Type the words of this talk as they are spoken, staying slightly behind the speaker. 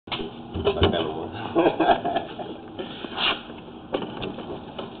Okay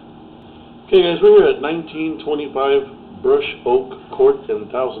guys, we're here at 1925 Brush Oak Court in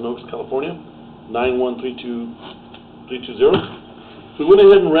Thousand Oaks, California, 9132320. We went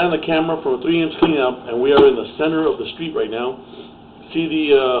ahead and ran the camera for a 3-inch cleanup, and we are in the center of the street right now. See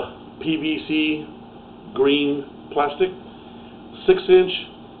the PVC green plastic, 6-inch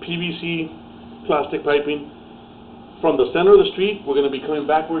PVC plastic piping. From the center of the street, we're going to be coming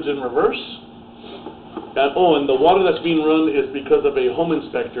backwards in reverse. And the water that's being run is because of a home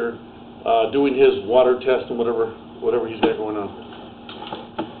inspector doing his water test and whatever he's got going on.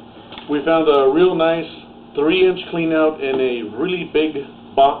 We found a real nice 3-inch clean out in a really big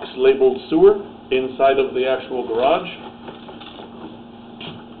box labeled sewer inside of the actual garage.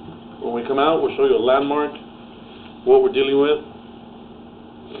 When we come out, we'll show you a landmark, what we're dealing with.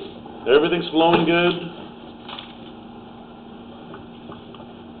 Everything's flowing good.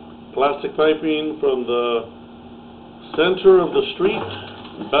 Plastic piping from the center of the street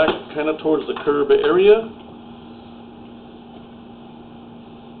back kind of towards the curb area.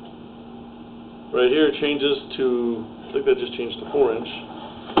 Right here it changes to, I think that just changed to 4-inch.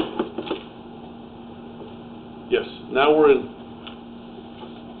 Yes, now we're in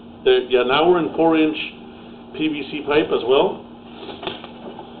now we're in 4-inch PVC pipe as well.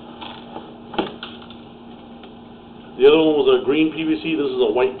 The other one was a green PVC, this is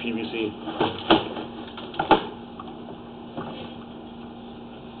a white PVC.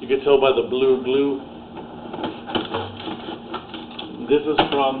 You can tell by the blue glue. This is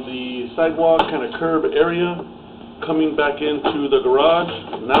from the sidewalk, kind of curb area, coming back into the garage.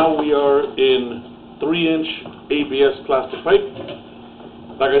 Now we are in 3-inch ABS plastic pipe.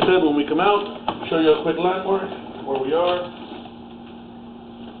 Like I said, when we come out, show you a quick landmark where we are.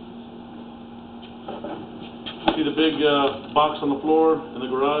 See the big box on the floor in the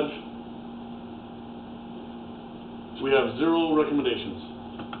garage? We have 0 recommendations.